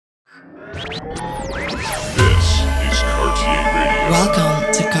This is Cartier Radio. Welcome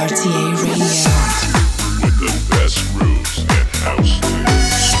to Cartier Radio. With the best grooves and house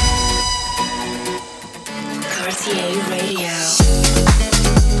tunes. Cartier Radio.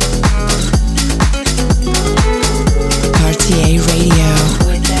 Cartier Radio.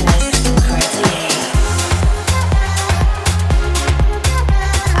 With Dennis Cartier.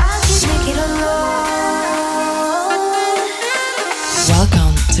 I'll just make it alone.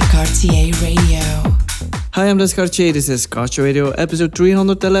 Welcome to Cartier Radio. Hi, I'm Des Cartier. This is Cartier Radio, episode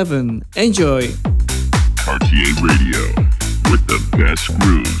 311. Enjoy! Cartier Radio. With the best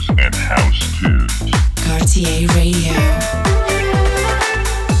grooves and house tunes. Cartier Radio.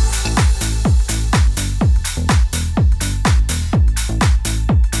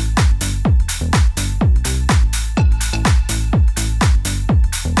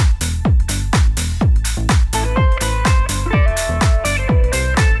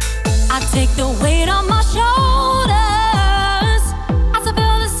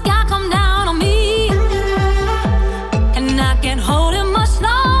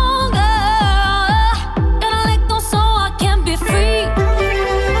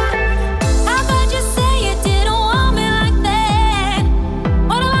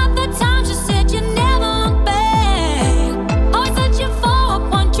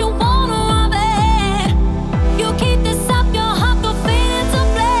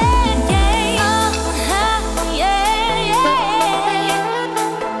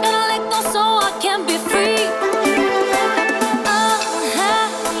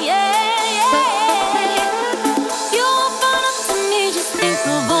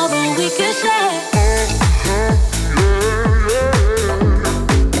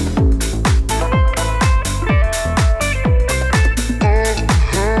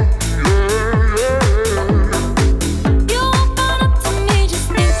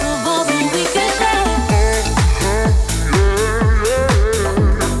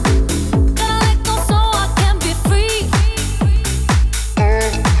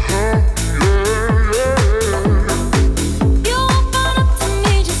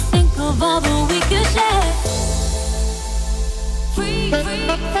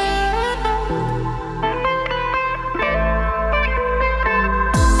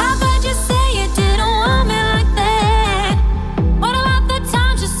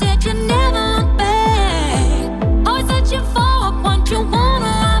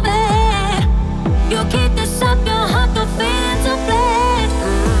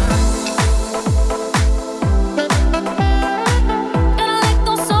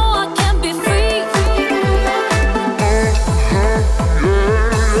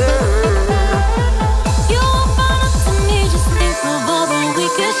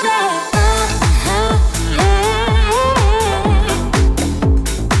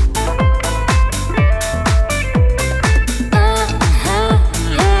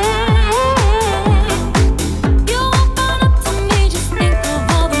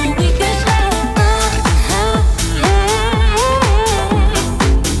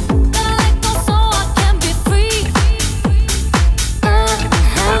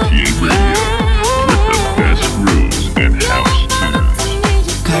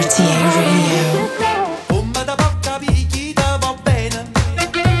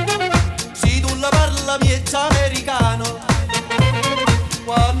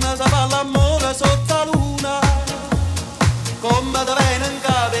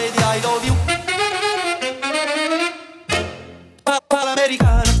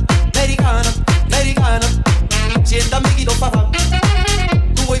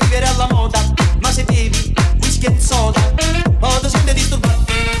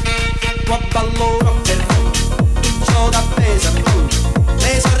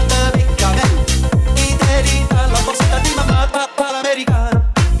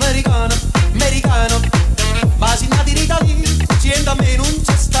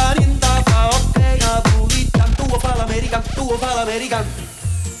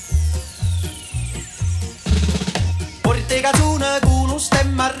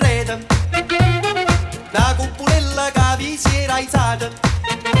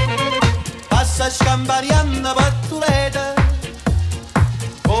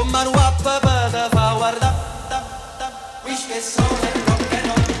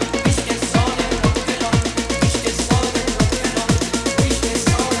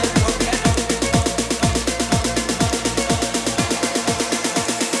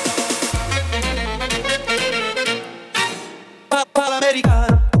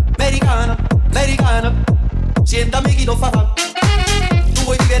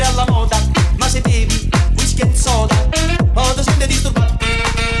 Ma se bevi whisky e soda, o ti senti disturbato,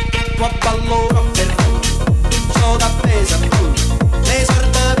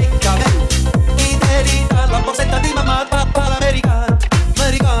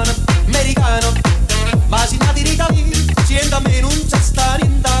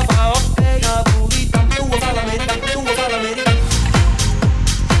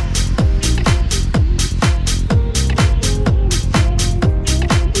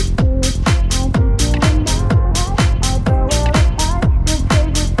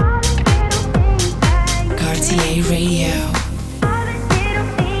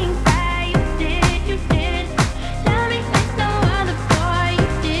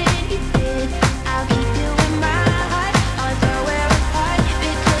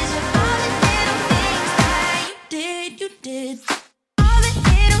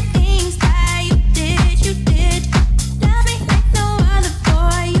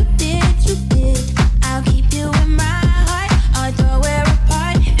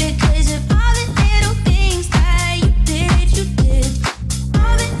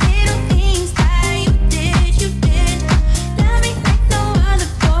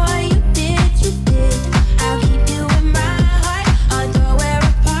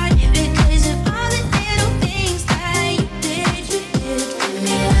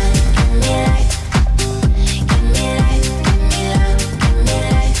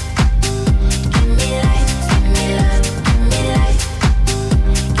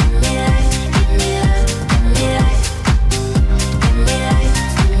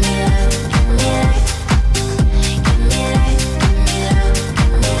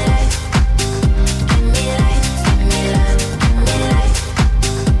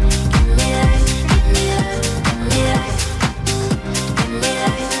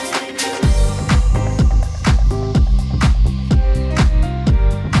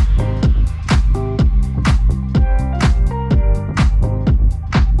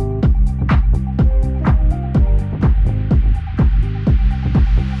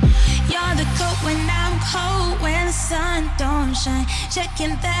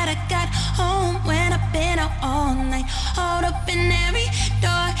 checking that I got home when I've been out all night. Hold up in every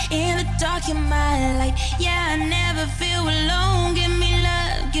door, in the dark, you're my light. Yeah, I never feel alone. Give me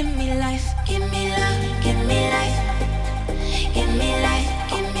love, give me life. Give me love, give me life. Give me life,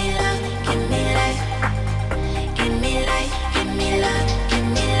 give me love, give me life. Give me life, give me love, give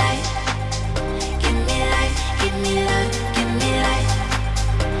me life. Give me life, give me love, give me life.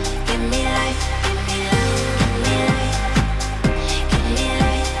 Give me life, give me love, give me life. Give me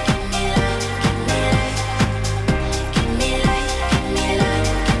life, give me love, give me life. Give me life, give me love,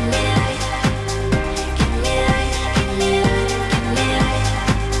 give me life. Give me life, give me love, give me life.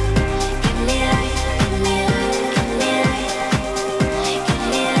 Give me life, give me love, give me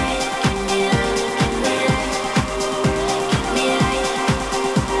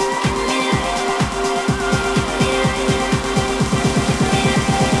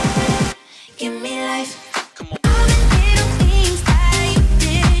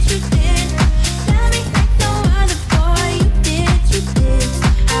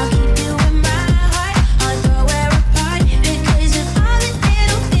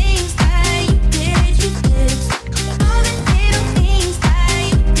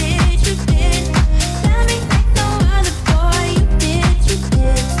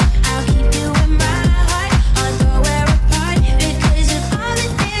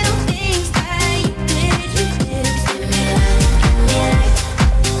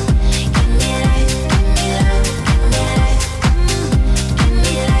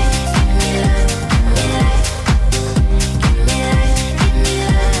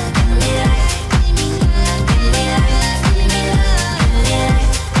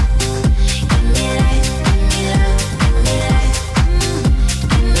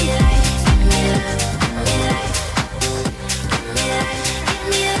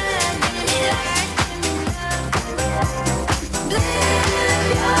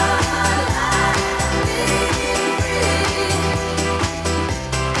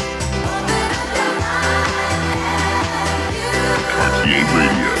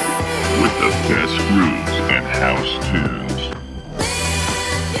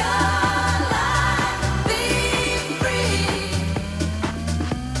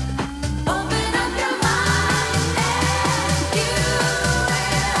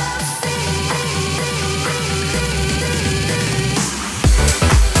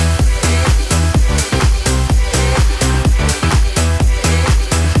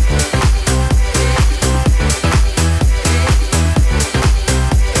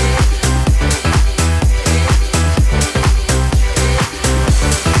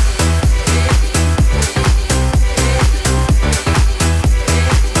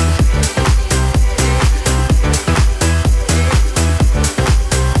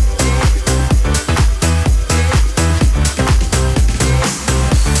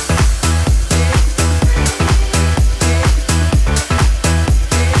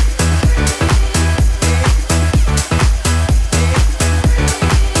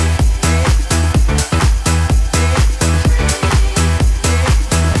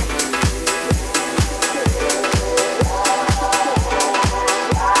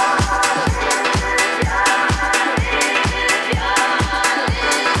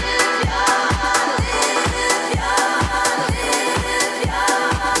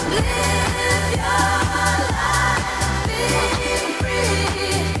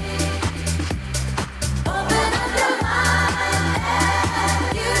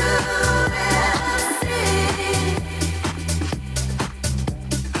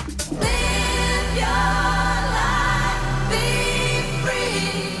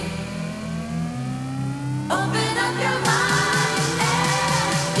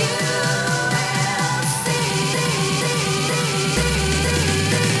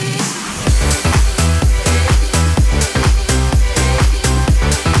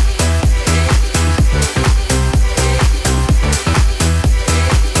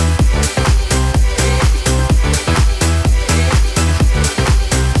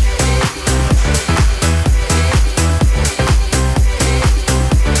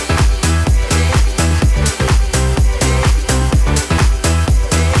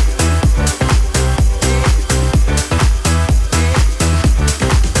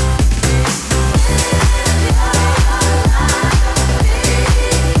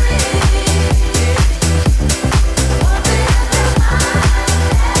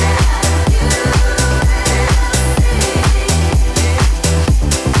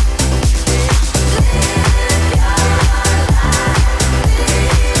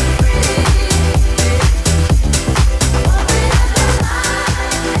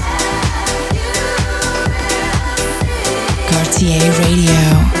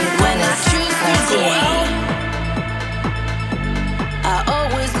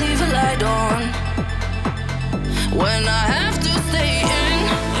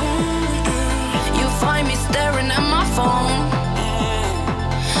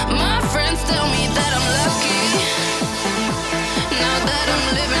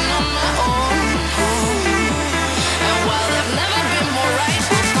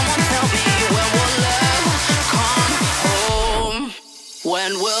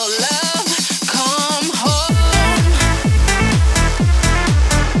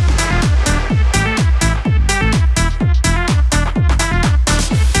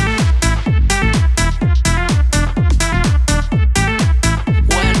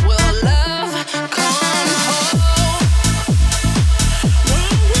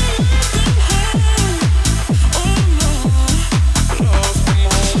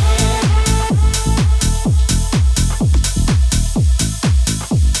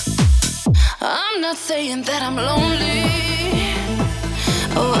saying that I'm lonely.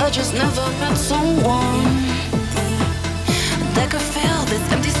 Oh, I just never met someone that could fill this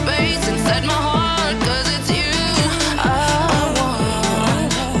empty space inside my heart. 'Cause it's you I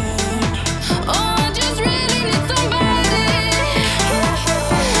want. Oh, I just really need somebody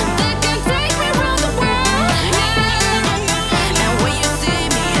that can take me around the world. And when you see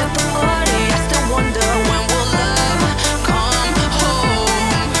me at the party, I still wonder when will love come home.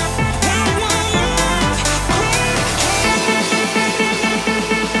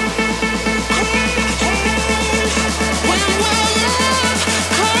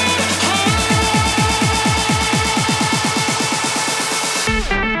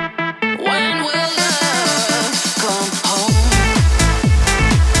 When will love come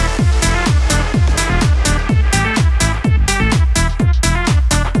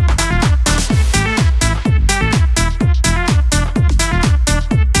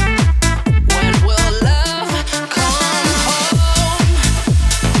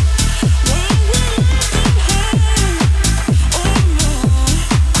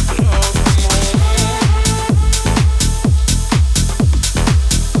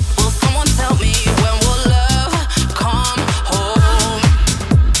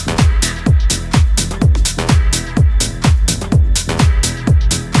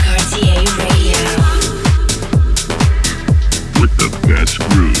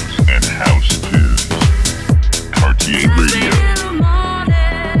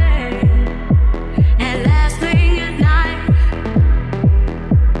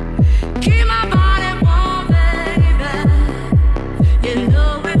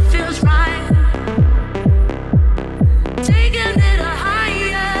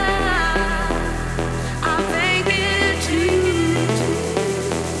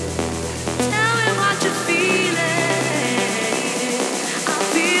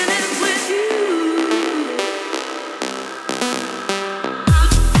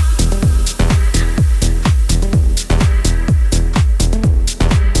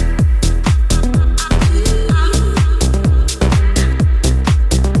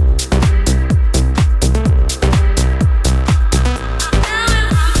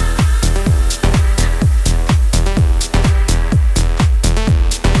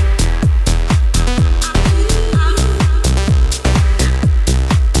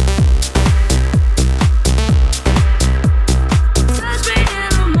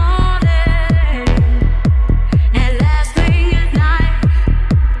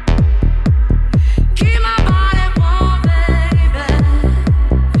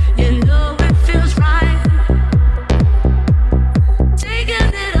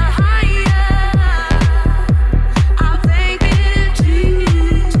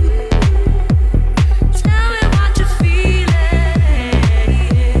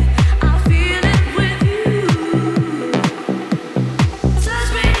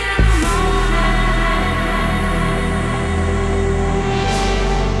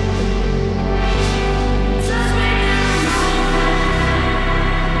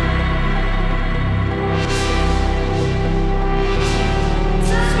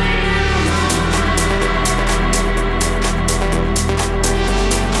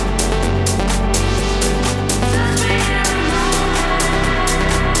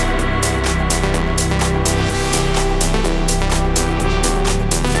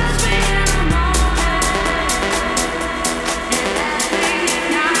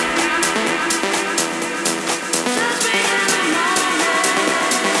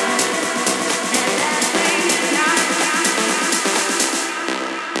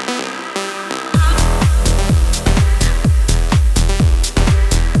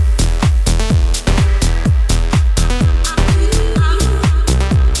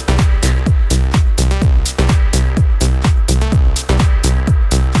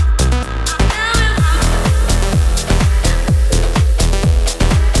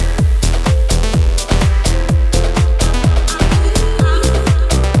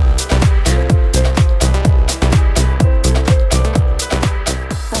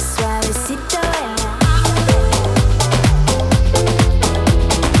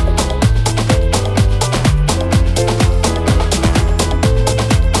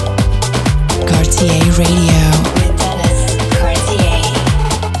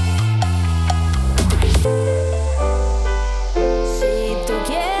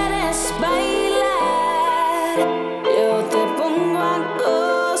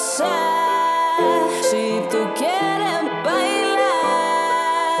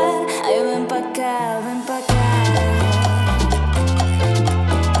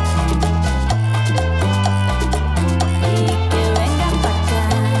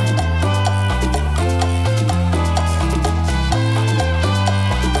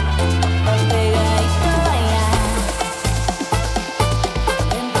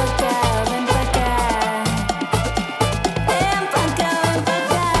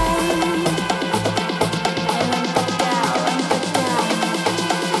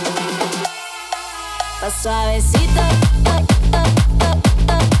Suavecito.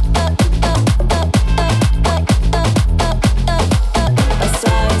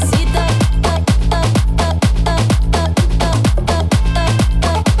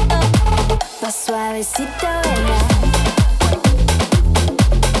 Suavecito. Suavecito, ¿verdad?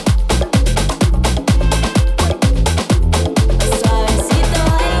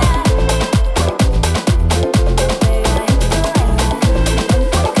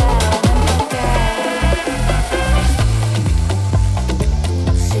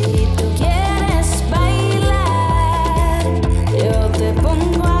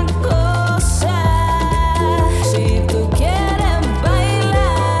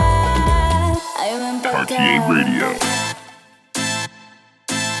 RTA Radio.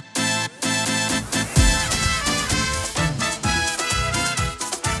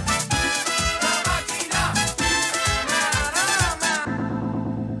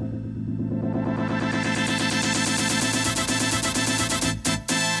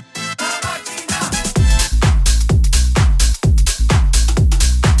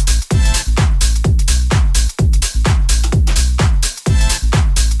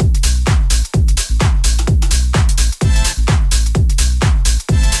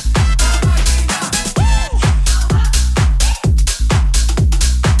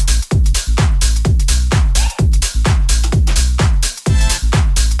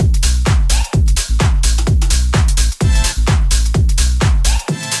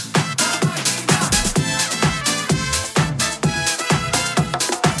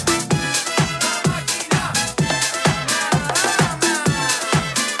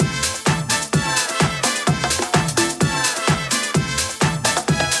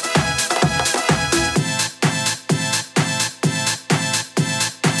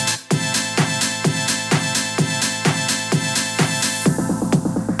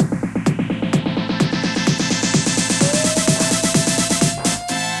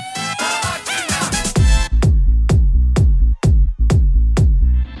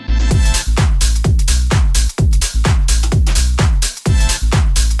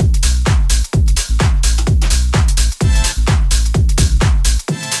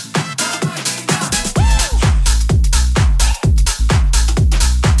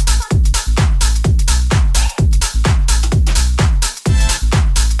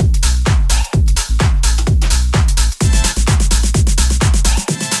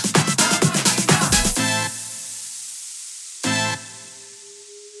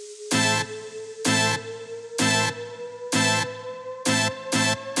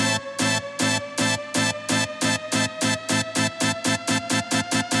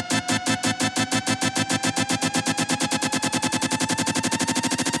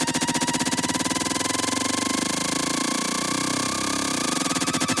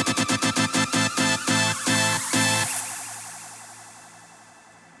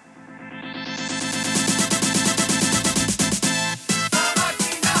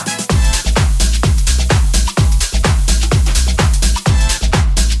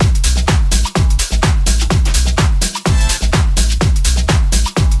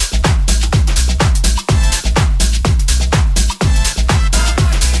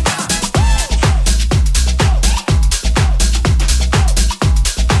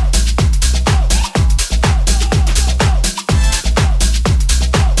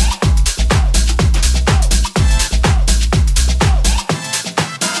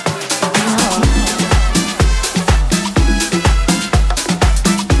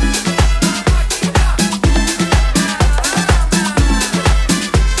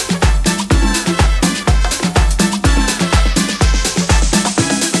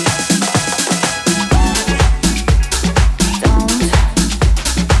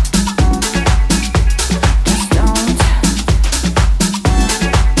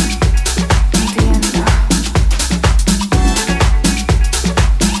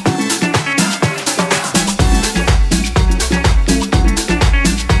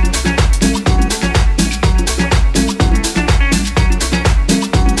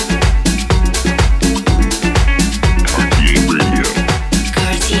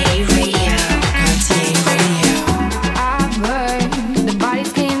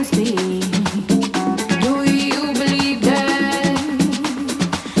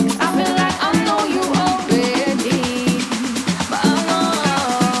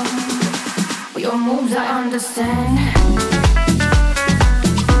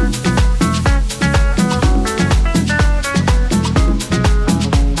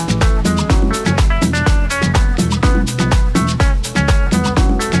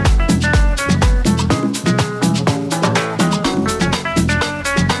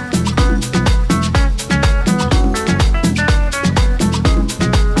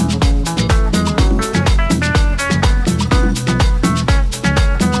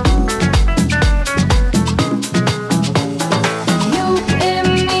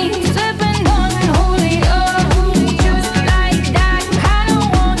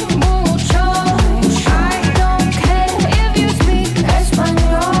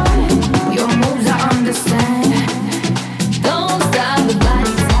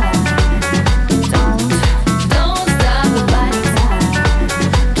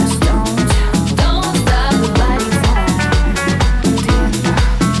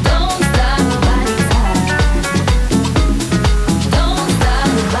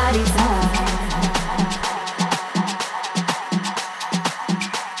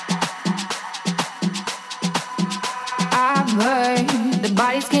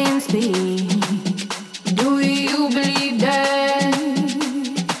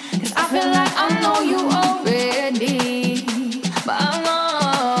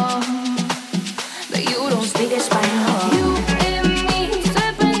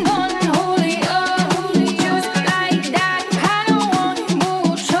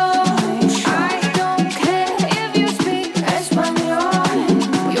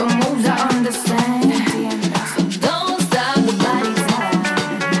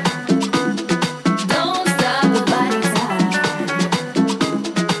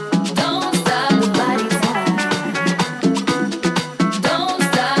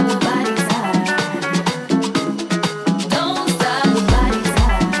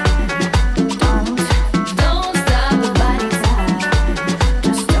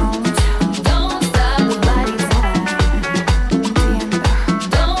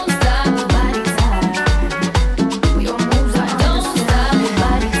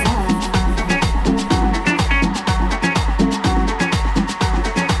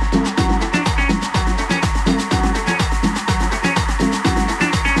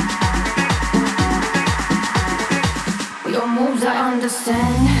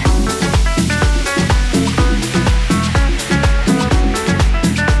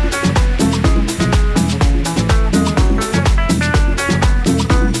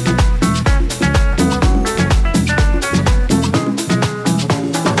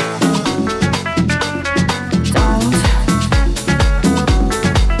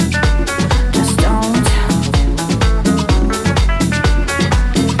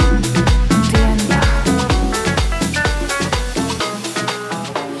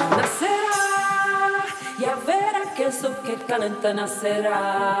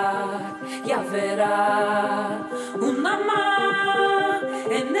 nacerá, ya verá una más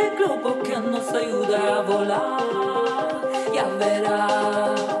en el globo que nos ayuda a volar, ya verá,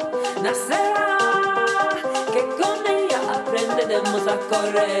 nacerá, que con ella aprenderemos a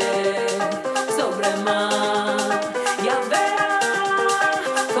correr sobre el mar, ya verá,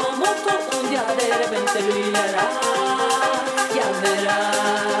 como todo un día de repente brillará, ya verá.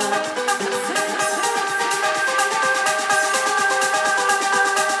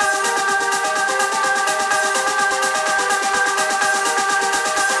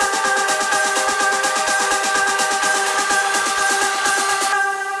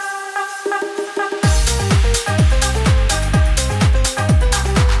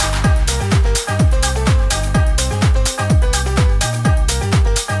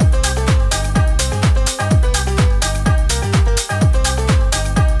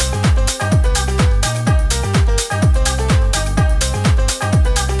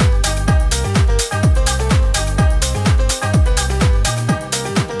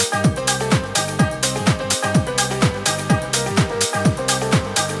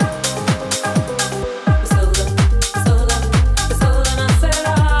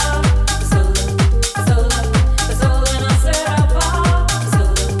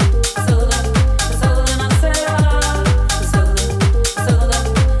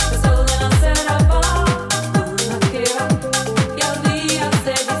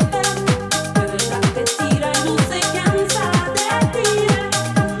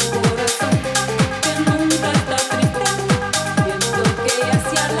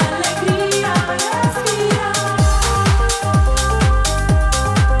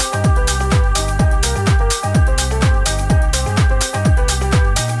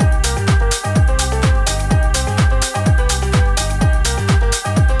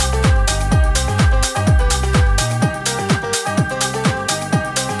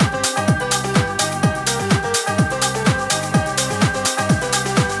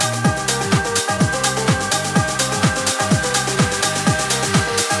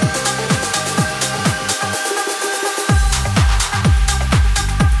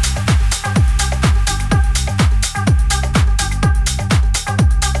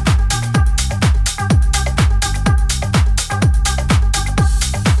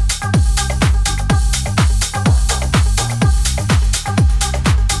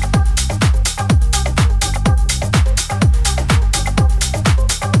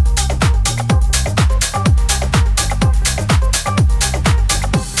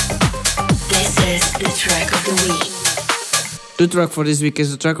 The track for this week is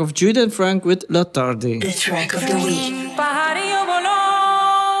the track of Jude and Frank with La Tarde. The track of the week. Pajarillo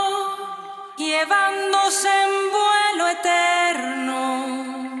voló, llevándose en vuelo eterno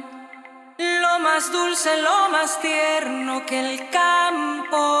lo más dulce, lo más tierno que el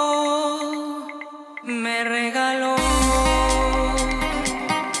campo me regaló.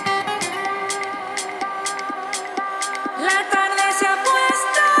 La tarde se ha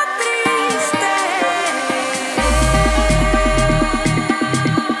puesto triste.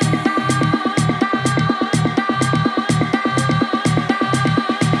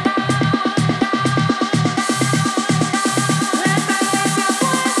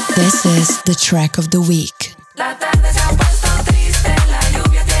 This is the track of the week. La tarde se ha puesto triste, la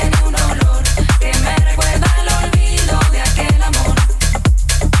lluvia tiene un olor que me recuerda al olvido de aquel amor.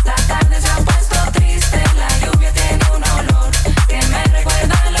 La tarde se ha puesto triste, la lluvia tiene un olor que me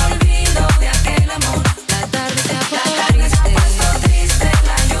recuerda al olvido de aquel amor. La tarde se ha puesto triste,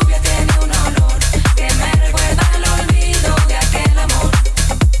 la lluvia tiene un olor que me recuerda al olvido de aquel amor.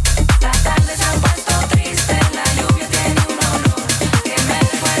 La tarde se ha puesto triste, la lluvia tiene un olor que me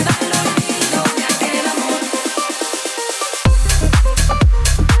recuerda al olvido de aquel amor.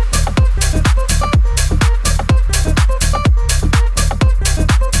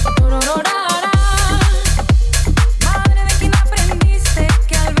 Madre de quien aprendiste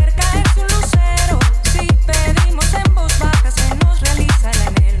que al ver caerse un lucero, si pedimos en voz baja se nos realiza el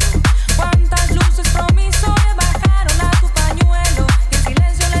anhelo. Cuántas luces promisorias bajaron a tu pañuelo y en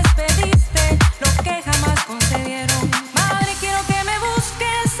silencio les pediste lo que jamás concedieron. Madre, quiero que me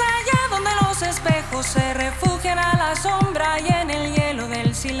busques allá donde los espejos se refugian a la sombra y en el hielo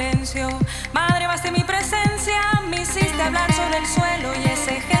del silencio. Madre, baste mi presencia, me hiciste hablar sobre el suelo y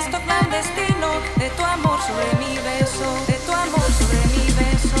ese gesto clandestino de tu amor sobre mi beso, de tu amor sobre mi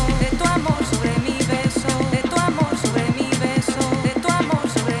beso, de tu amor sobre mi beso, de tu amor sobre mi beso, de tu amor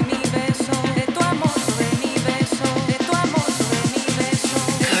sobre mi beso, de tu amor sobre mi beso, de tu amor sobre mi beso.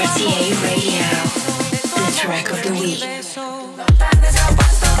 Cartier Radio. The track of the week. La tarde se ha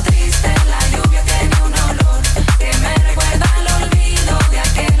puesto triste, la lluvia tiene un olor que me recuerda al olvido.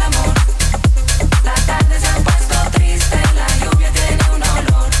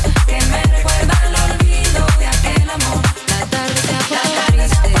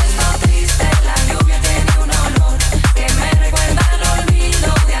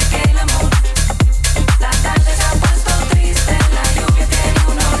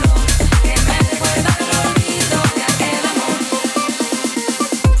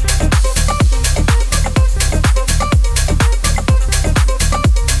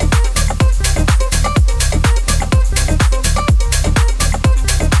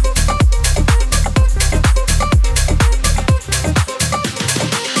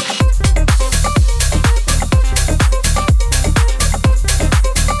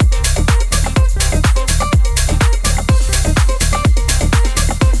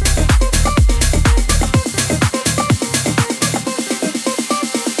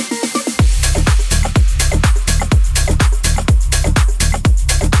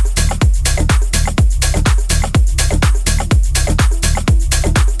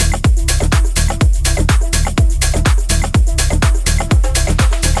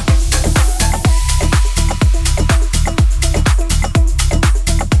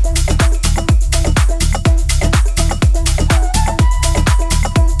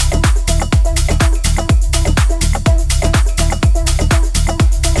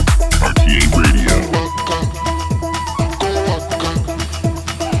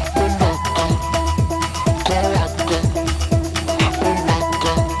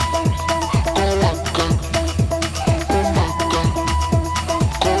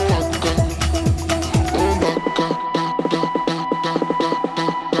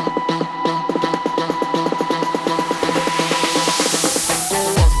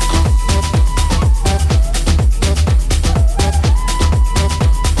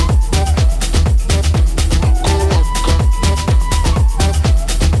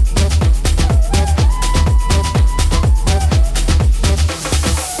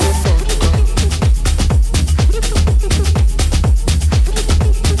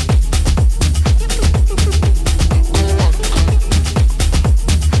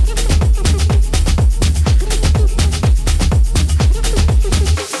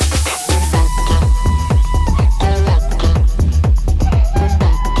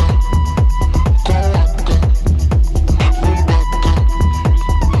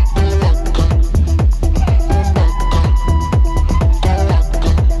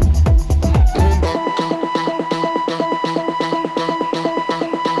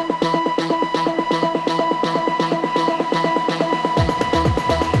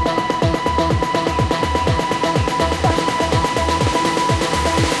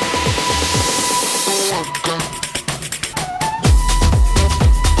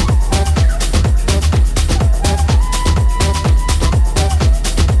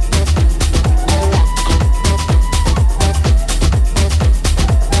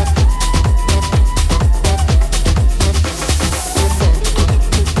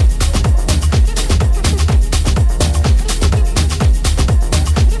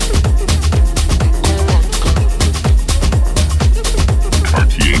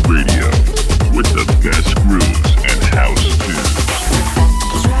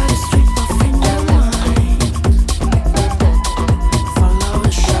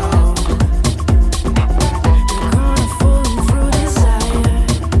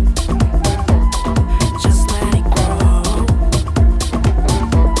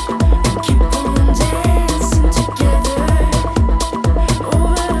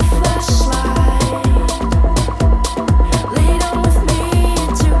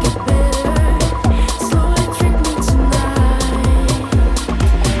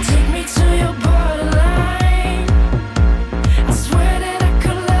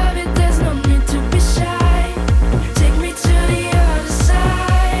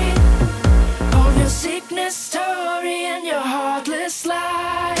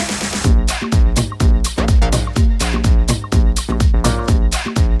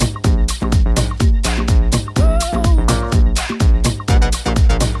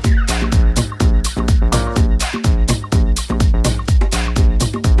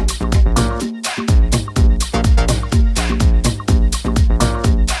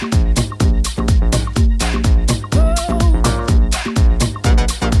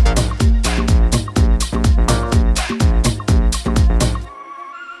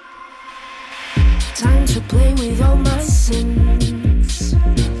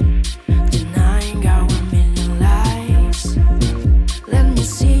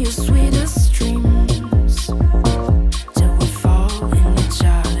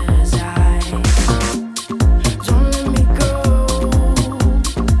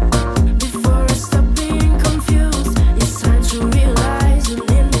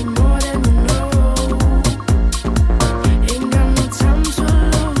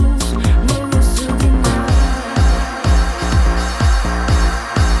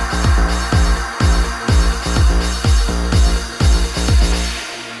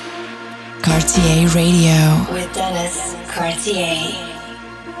 Cartier Radio with Dennis Cartier.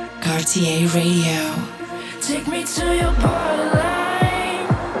 Cartier Radio. Take me to your borderline.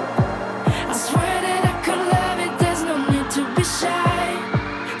 I swear that I could love it. There's no need to be shy.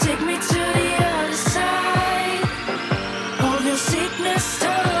 Take me to the other side. All your sickness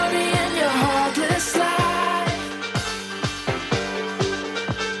story and your heartless life.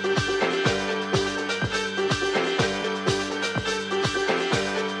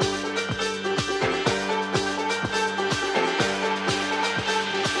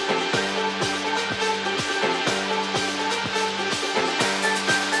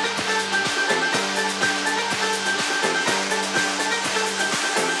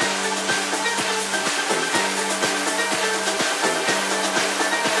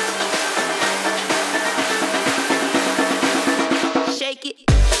 Shake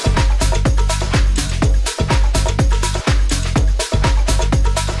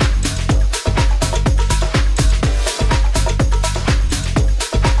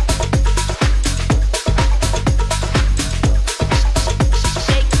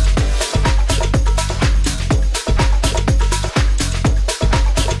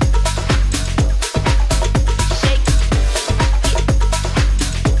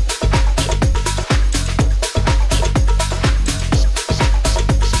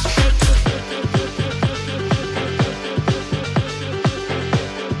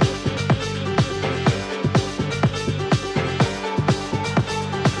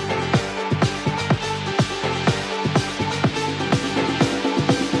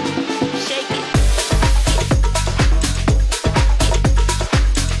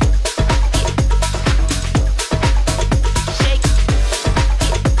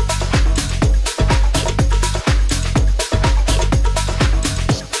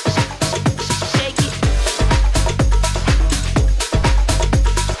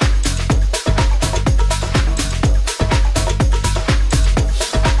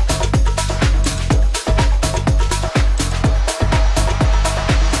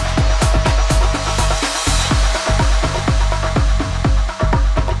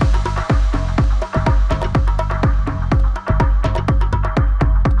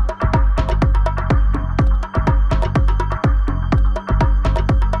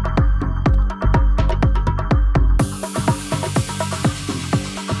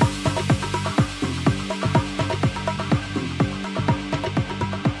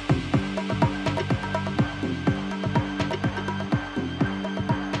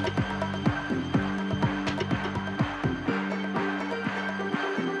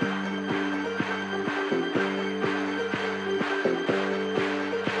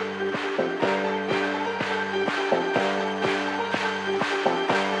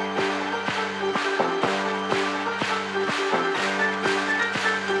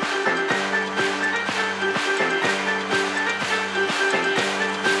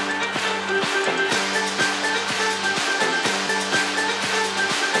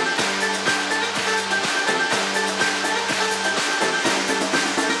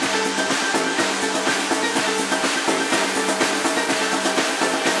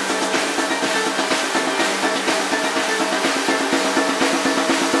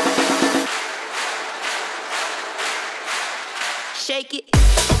it.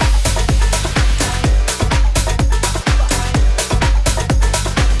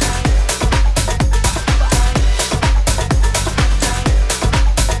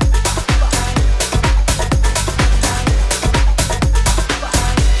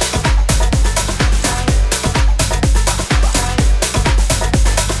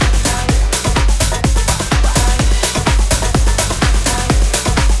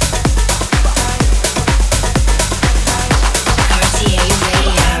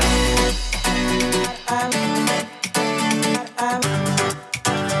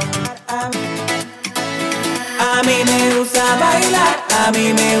 A mí me gusta bailar, a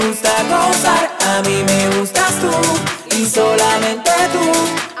mí me gusta gozar, a mí me gustas tú y solamente tú.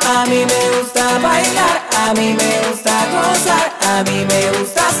 A mí me gusta bailar, a mí me gusta gozar, a mí me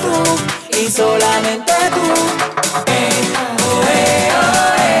gustas tú y solamente tú. Oh, oh, oh,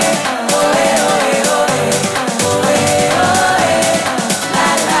 la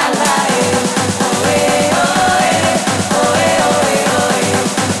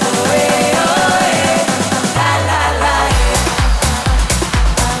la la,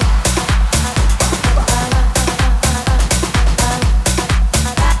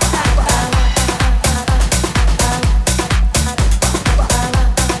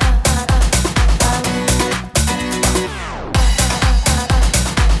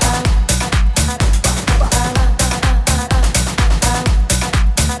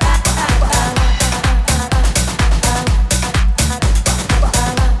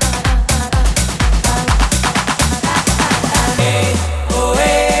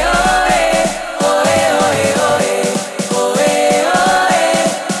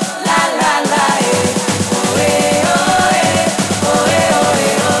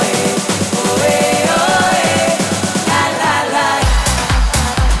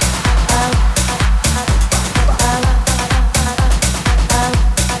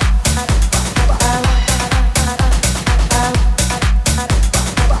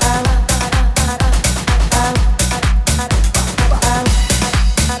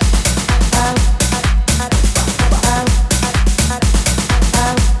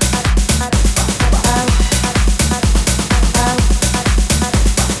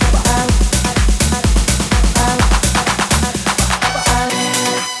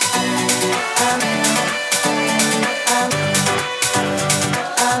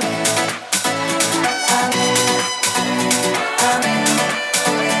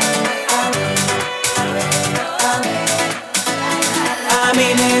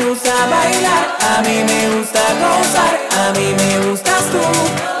 bailar, a mí me gusta gozar, a mí me gustas tú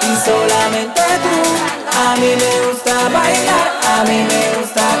y solamente tú. A mí me gusta bailar, a mí me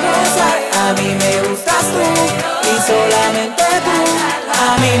gusta gozar, a mí me gustas tú y solamente tú.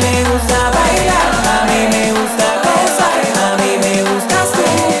 A mí me gusta bailar, a mí me gusta gozar, a mí me gustas tú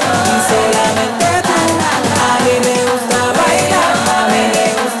y solamente tú. A mí me gusta bailar, a mí me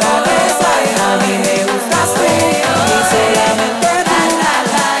gusta gozar, a mí me gustas tú y solamente tú.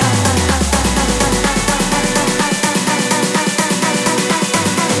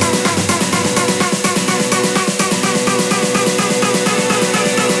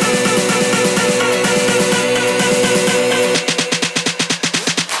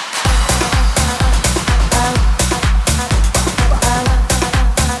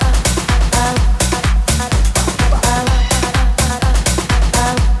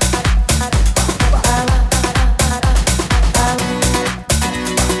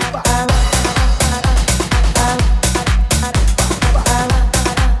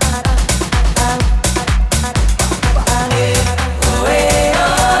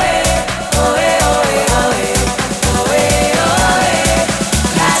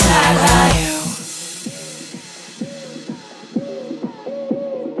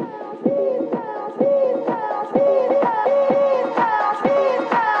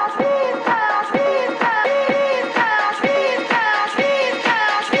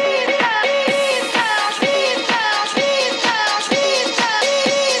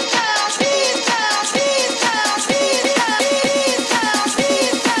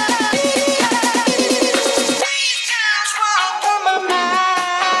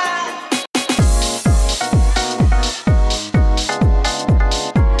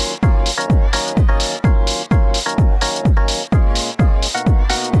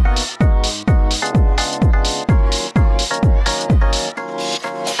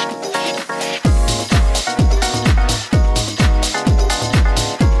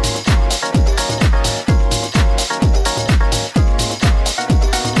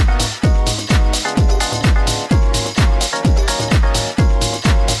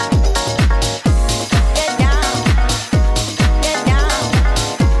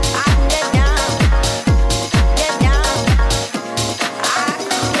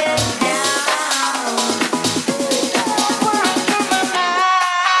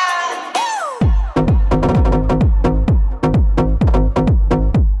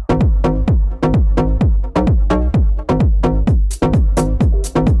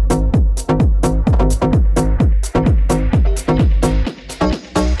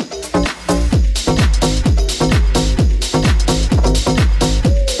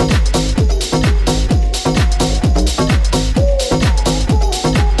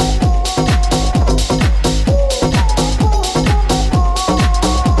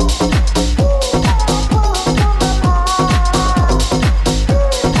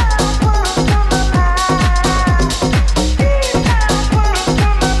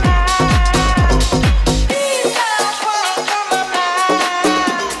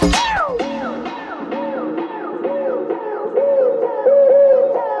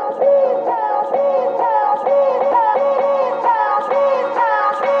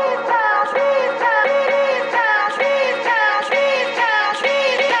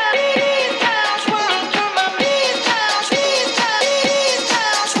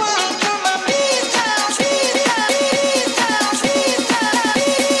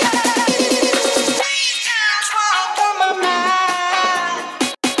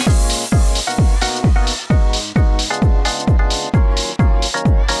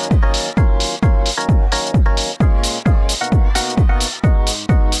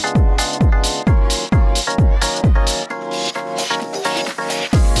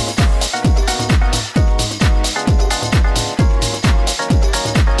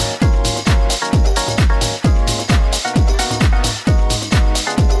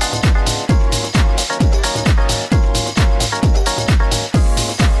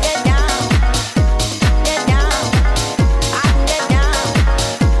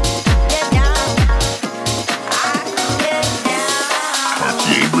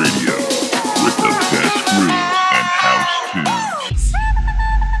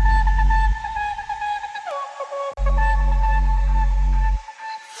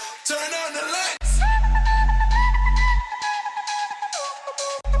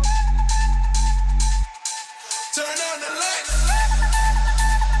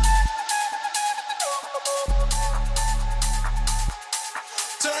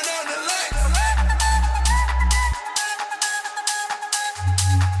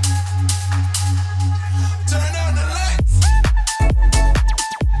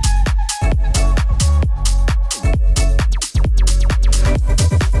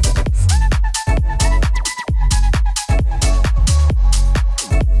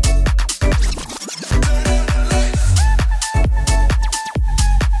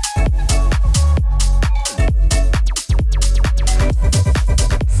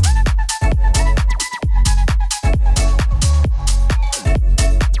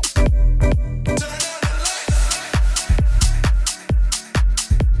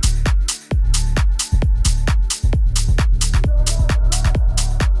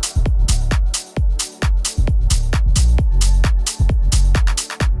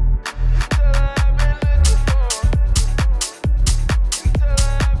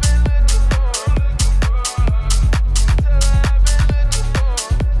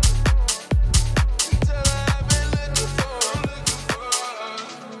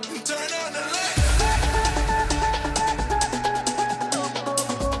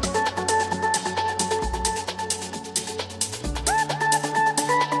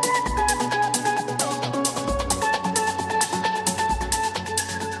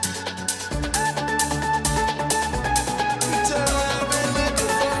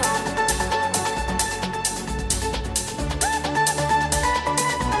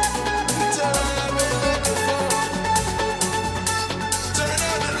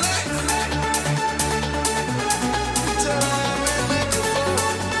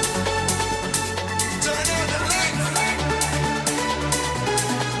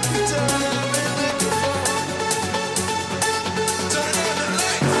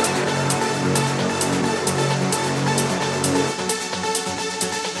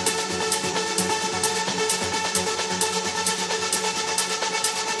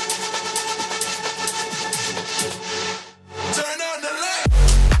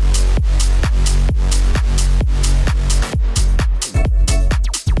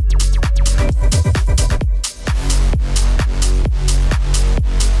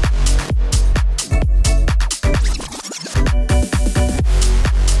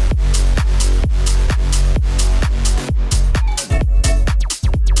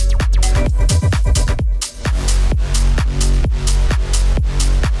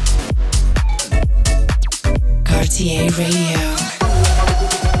 RTA Radio.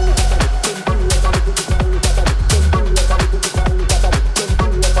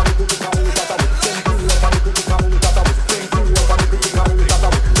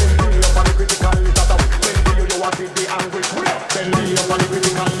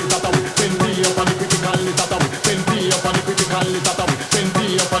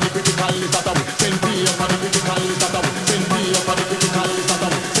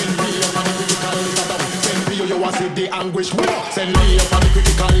 Send me up on the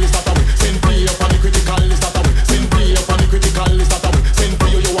critical list that away. Send me up on the critical list that away. Send me up on the critical list that away. Send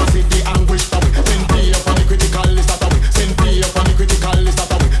me you want see the anguish that way. Send me up on the critical list that away. Send me up on the critical list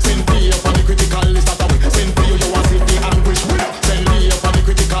that away. Send me up on the critical list that away. Send me you want see the anguish. Send me up on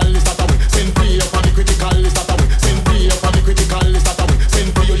the critical list that away. Send me up on the critical list that away. Send me up on the critical list that away. Send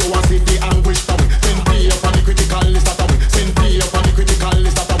me you want see the anguish that way. Send me up on the critical list that away. Send me up on the critical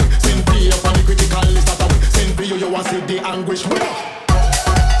list that away. Send me up on the critical list that away. Send me you want see the anguish.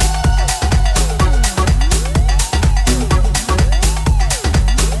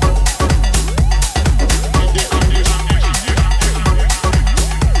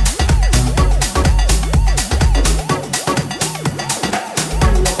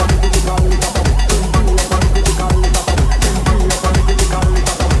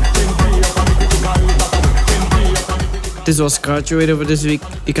 This was Culture Radio for this week.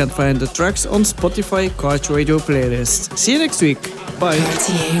 You can find the tracks on Spotify Culture Radio playlist. See you next week. Bye.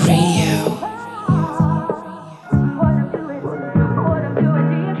 RTA Radio.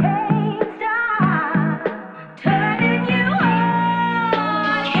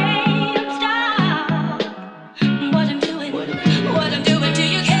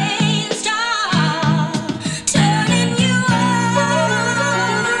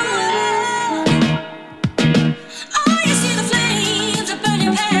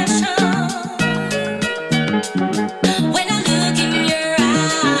 When I look in your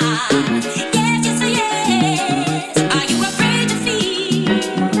eyes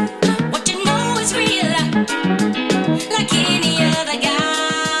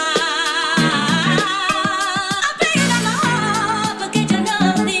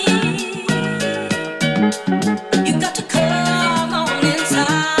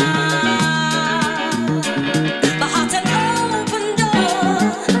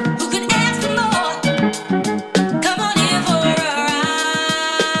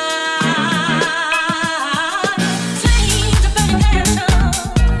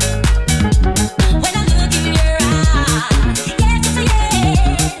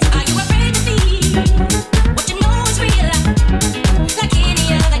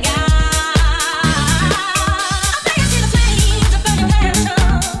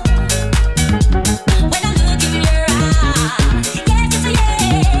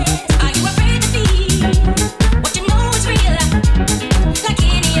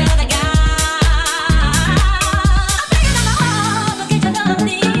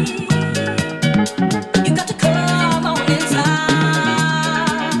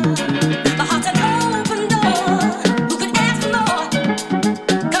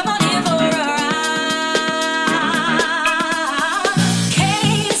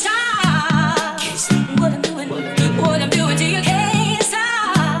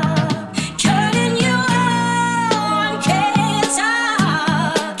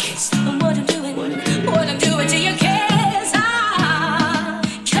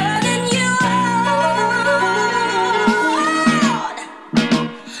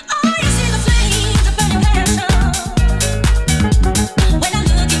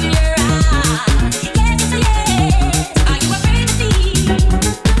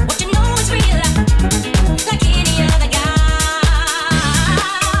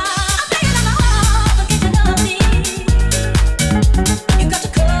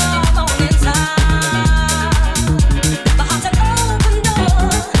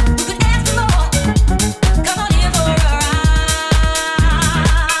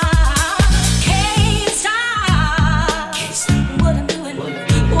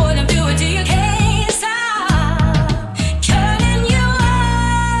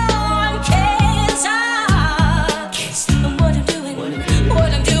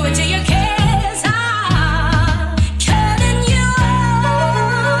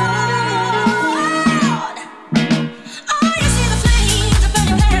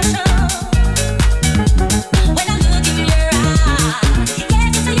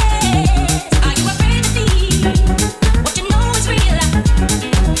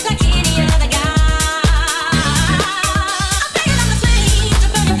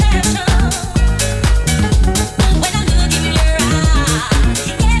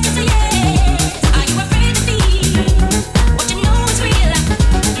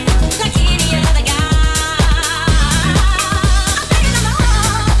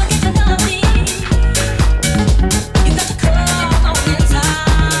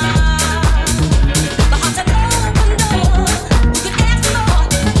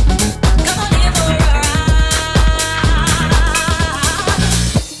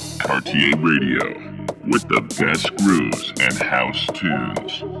Cartier Radio with the best grooves and house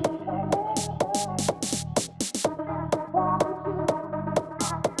tunes.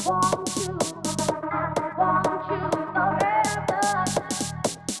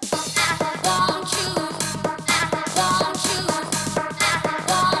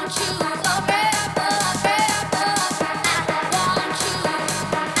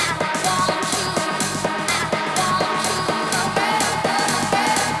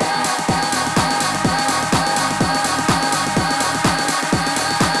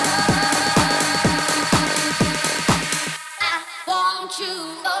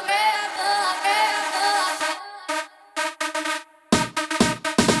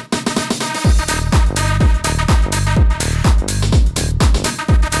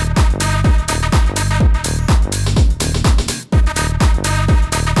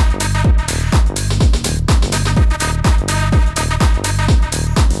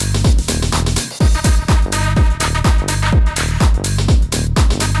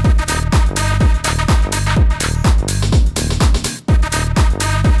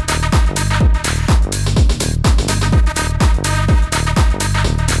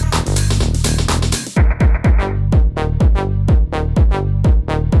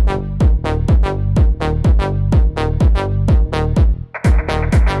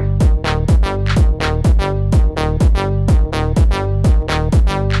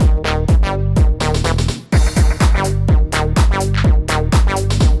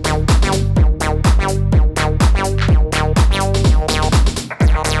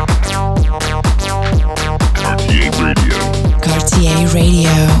 Cartier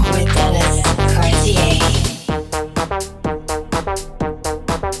Radio with Dennis.